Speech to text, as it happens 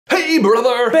Hey,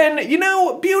 brother! Ben, you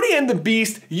know, Beauty and the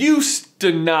Beast used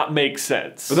to not make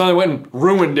sense. But then they went and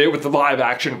ruined it with the live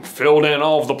action, filled in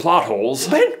all of the plot holes.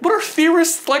 Ben, what are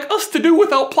theorists like us to do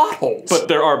without plot holes? But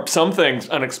there are some things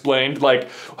unexplained, like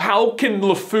how can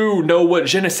LeFou know what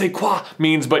je ne sais quoi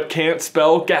means but can't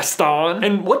spell Gaston?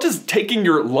 And what does taking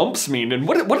your lumps mean? And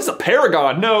what is a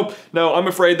paragon? No, I'm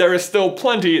afraid there is still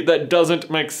plenty that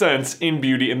doesn't make sense in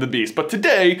Beauty and the Beast. But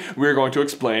today, we're going to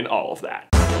explain all of that.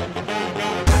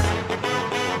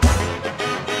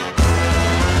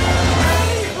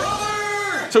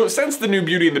 So since the new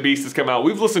Beauty and the Beast has come out,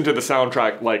 we've listened to the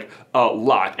soundtrack like a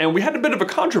lot, and we had a bit of a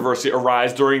controversy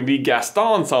arise during the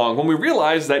Gaston song when we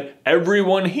realized that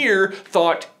everyone here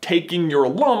thought taking your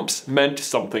lumps meant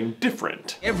something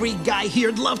different. Every guy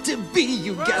here'd love to be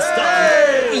you,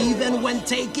 Gaston, even when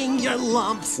taking your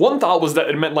lumps. One thought was that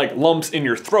it meant like lumps in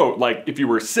your throat, like if you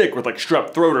were sick with like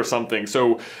strep throat or something,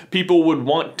 so people would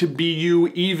want to be you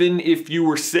even if you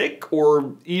were sick,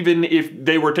 or even if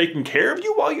they were taking care of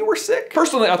you while you were sick.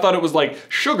 Personally, I thought it was like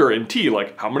sugar in tea,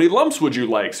 like how many lumps would you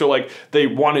like? So like they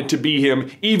wanted to be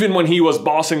him even when he was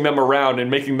bossing them around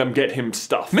and making them get him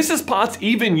stuff. Mrs. Potts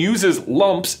even uses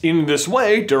lumps in this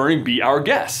way during Be Our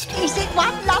Guest. Is it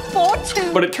 1 lump or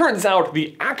 2? But it turns out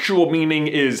the actual meaning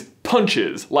is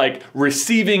punches, like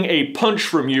receiving a punch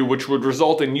from you, which would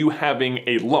result in you having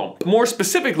a lump. More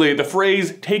specifically, the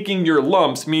phrase taking your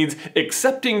lumps means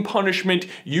accepting punishment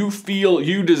you feel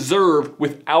you deserve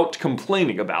without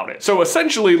complaining about it. So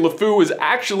essentially, LeFou is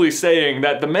actually saying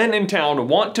that the men in town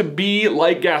want to be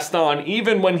like Gaston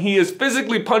even when he is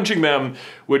physically punching them,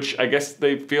 which I guess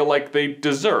they feel like they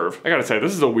deserve. I gotta say,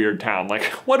 this is a weird town. Like,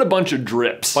 what a bunch of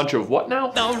drips. Bunch of what now?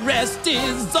 The rest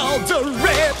is all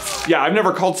drips. Yeah, I've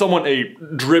never called someone a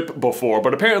drip before,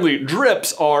 but apparently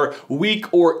drips are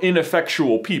weak or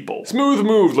ineffectual people. Smooth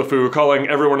move, LeFou, calling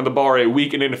everyone in the bar a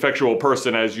weak and ineffectual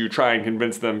person as you try and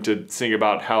convince them to sing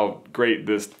about how great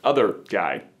this other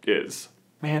guy is.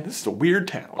 Man, this is a weird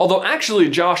town. Although actually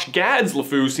Josh Gad's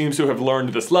LeFou seems to have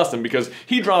learned this lesson because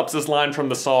he drops this line from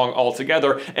the song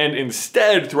altogether, and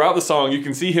instead throughout the song you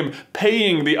can see him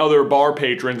paying the other bar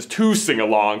patrons to sing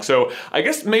along. So I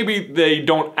guess maybe they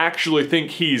don't actually think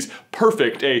he's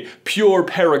perfect, a pure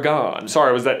paragon.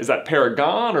 Sorry, is that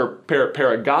Paragon or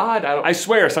Paragod? I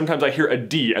swear sometimes I hear a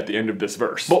D at the end of this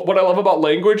verse. But what I love about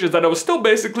language is that I was still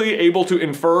basically able to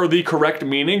infer the correct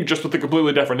meaning just with a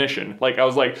completely definition. Like I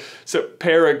was like, so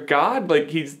Paragod? Like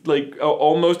he's like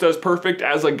almost as perfect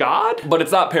as a god? But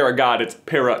it's not Paragod, it's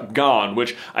Paragon,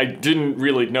 which I didn't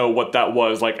really know what that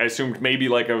was. Like I assumed maybe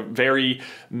like a very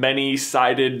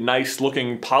many-sided,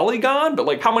 nice-looking polygon, but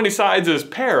like how many sides is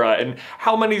para and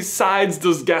how many sides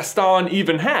does Gaston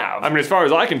even have? I mean, as far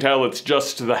as I can tell, it's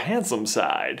just the handsome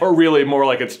side. Or really more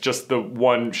like it's just the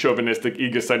one chauvinistic,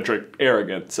 egocentric,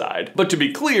 arrogant side. But to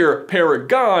be clear,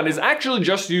 Paragon is actually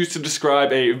just used to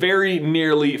describe a very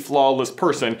nearly flawless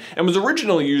person and was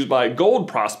originally used by gold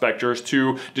prospectors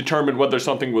to determine whether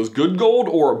something was good gold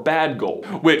or bad gold.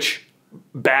 Which,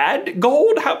 bad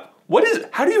gold?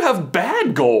 How do you have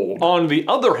bad gold? On the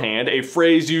other hand, a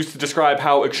phrase used to describe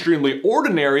how extremely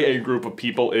ordinary a group of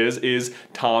people is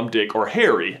Tom, Dick, or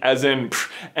Harry. As in,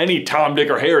 any Tom, Dick,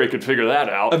 or Harry could figure that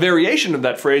out. A variation of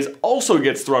that phrase also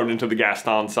gets thrown into the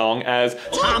Gaston song as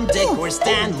Tom, Dick, or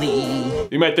Stanley.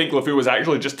 You might think LeFou was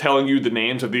actually just telling you the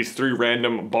names of these 3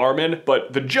 random barmen,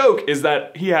 but the joke is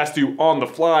that he has to, on the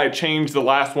fly, change the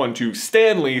last one to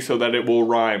Stanley so that it will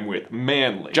rhyme with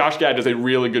manly. Josh Gad does a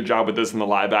really good job with this in the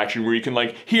live action, where you can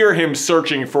like hear him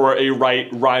searching for a right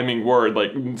rhyming word,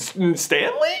 like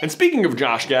Stanley? And speaking of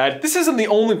Josh Gad, this isn't the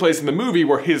only place in the movie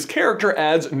where his character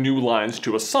adds new lines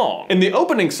to a song. In the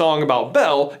opening song about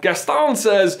Belle, Gaston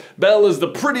says, "Belle is the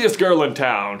prettiest girl in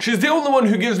town. She's the only one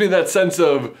who gives me that sense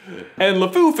of..." And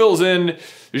LeFou fills in,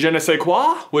 "Je ne sais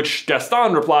quoi?" Which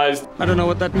Gaston replies, "I don't know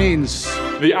what that means."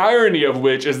 The irony of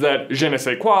which is that je ne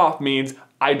sais quoi means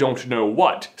I don't know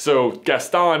what. So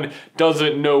Gaston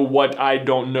doesn't know what I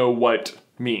don't know what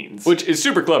means. Which is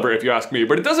super clever if you ask me,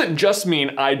 but it doesn't just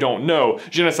mean I don't know.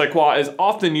 Je ne sais quoi is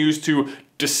often used to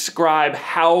describe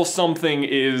how something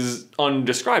is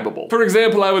undescribable. For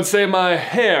example, I would say my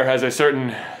hair has a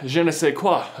certain je ne sais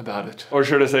quoi about it. Or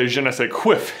should I say je ne sais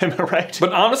quiff, am I right?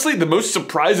 But honestly, the most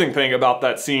surprising thing about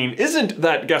that scene isn't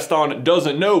that Gaston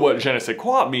doesn't know what je ne sais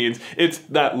quoi means, it's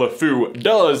that LeFou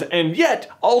does, and yet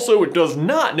also does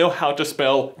not know how to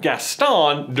spell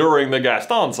Gaston during the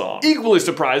Gaston song. Equally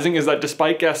surprising is that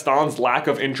despite Gaston's lack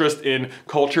of interest in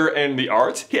culture and the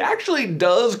arts, he actually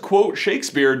does quote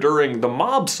Shakespeare during the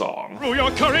mob song. Through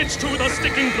your courage to the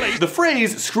sticking place. The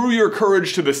phrase, "screw your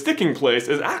courage to the sticking place,"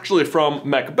 is actually from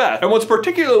Macbeth. And what's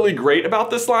particularly great about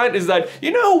this line is that,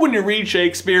 you know, when you read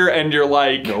Shakespeare and you're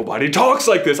like, nobody talks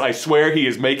like this, I swear he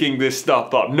is making this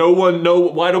stuff up.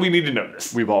 Why do we need to know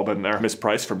this? We've all been there. Miss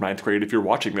Price from 9th grade, if you're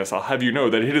watching this, I'll have you know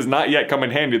that it has not yet come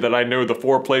in handy that I know the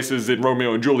 4 places in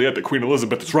Romeo and Juliet that Queen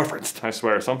Elizabeth is referenced. I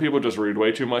swear, some people just read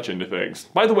way too much into things.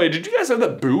 By the way, did you guys know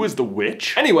that Boo is the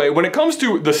witch? Anyway, when it comes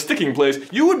to the sticking place,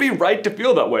 you would be right to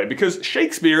feel that way because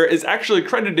Shakespeare is actually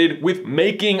credited with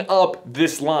making up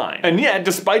this line. And yet,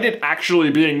 despite it actually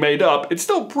being made up, it's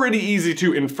still pretty easy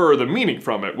to infer the meaning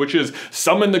from it, which is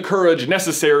summon the courage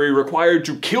necessary required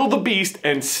to kill the beast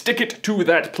and stick it to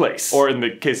that place. Or in the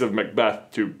case of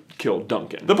Macbeth, to kill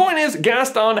Duncan. The point is,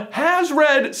 Gaston has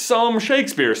read some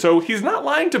Shakespeare, so he's not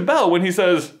lying to Belle when he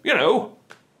says, you know,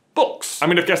 books. I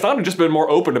mean, if Gaston had just been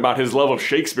more open about his love of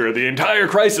Shakespeare, the entire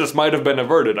crisis might have been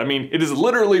averted. I mean, it is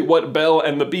literally what Belle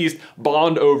and the Beast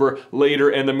bond over later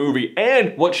in the movie,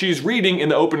 and what she's reading in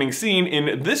the opening scene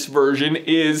in this version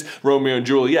is Romeo and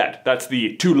Juliet. That's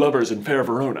the two lovers in fair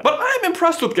Verona. But I'm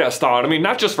impressed with Gaston. I mean,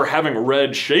 not just for having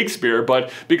read Shakespeare,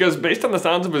 but because based on the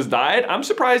sounds of his diet, I'm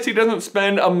surprised he doesn't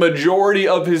spend a majority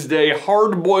of his day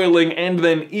hard boiling and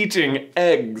then eating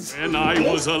eggs. When I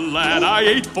was a lad, I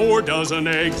ate 4 dozen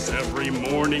eggs every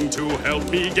morning to help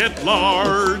me get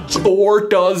large. 4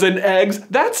 dozen eggs?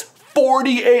 That's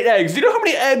 48 eggs. Do you know how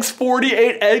many eggs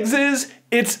 48 eggs is?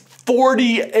 It's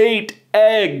 48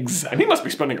 eggs. And he must be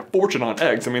spending a fortune on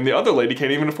eggs. I mean, the other lady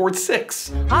can't even afford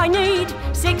 6. I need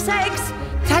 6 eggs.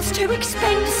 That's too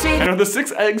expensive. And are the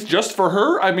 6 eggs just for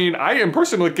her? I mean, I am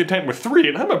personally content with 3,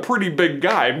 and I'm a pretty big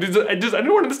guy. Does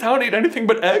anyone in this town eat anything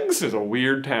but eggs? This is a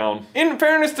weird town. In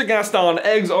fairness to Gaston,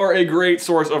 eggs are a great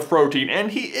source of protein,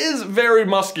 and he is very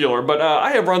muscular, but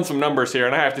I have run some numbers here,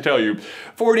 and I have to tell you,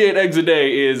 48 eggs a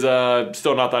day is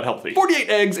still not that healthy. 48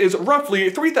 eggs is roughly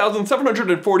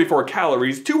 3,744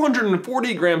 calories,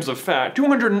 240 grams of fat,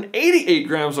 288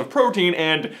 grams of protein,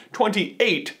 and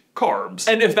 28 carbs.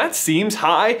 And if that seems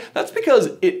high, that's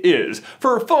because it is.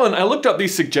 For fun, I looked up the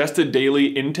suggested daily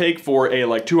intake for a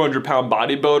like 200-pound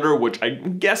bodybuilder, which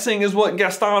I'm guessing is what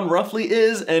Gaston roughly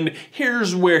is, and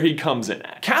here's where he comes in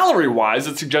at. Calorie-wise,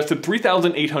 it suggested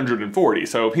 3,840,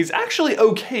 so he's actually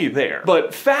okay there.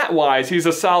 But fat-wise, he's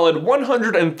a solid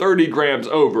 130 grams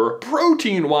over,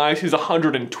 protein-wise, he's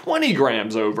 120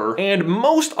 grams over, and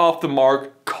most off the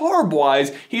mark,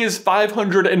 carb-wise, he is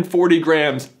 540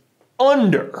 grams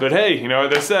under. But hey, you know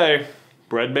what they say,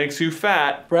 bread makes you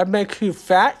fat. Bread makes you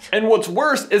fat? And what's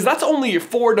worse is that's only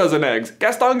 4 dozen eggs.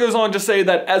 Gaston goes on to say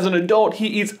that as an adult, he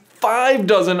eats 5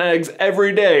 dozen eggs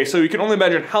every day, so you can only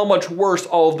imagine how much worse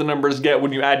all of the numbers get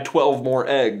when you add 12 more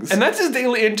eggs. And that's his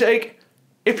daily intake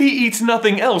if he eats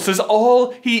nothing else. Is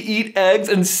all he eat eggs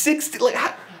and 60, like,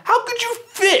 how could you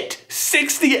fit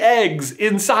 60 eggs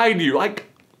inside you? Like,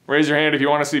 raise your hand if you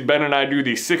want to see Ben and I do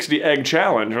the 60 egg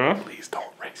challenge, huh? Please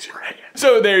don't raise your hand.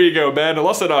 So there you go, Ben. A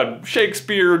lesson on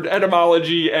Shakespeare,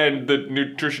 etymology, and the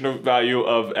nutritional value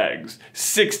of eggs.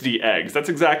 60 eggs. That's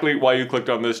exactly why you clicked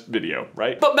on this video,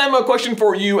 right? But Ben, my question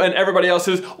for you and everybody else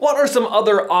is, what are some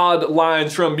other odd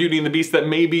lines from Beauty and the Beast that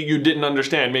maybe you didn't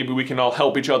understand? Maybe we can all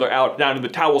help each other out down in the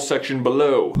towel section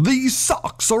below. These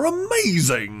socks are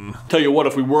amazing. Tell you what,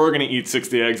 if we were gonna eat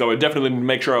 60 eggs, I would definitely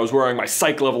make sure I was wearing my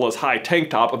psych level as high tank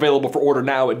top, available for order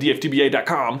now at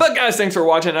dftba.com. But guys, thanks for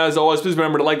watching. As always, please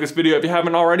remember to like this video if you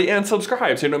haven't already, and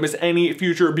subscribe so you don't miss any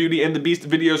future Beauty and the Beast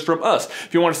videos from us.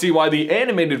 If you want to see why the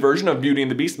animated version of Beauty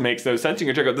and the Beast makes no sense, you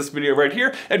can check out this video right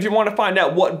here. And if you want to find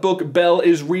out what book Belle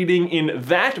is reading in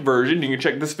that version, you can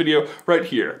check this video right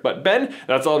here. But Ben,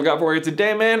 that's all I've got for you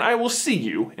today, man. I will see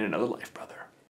you in another life, brother.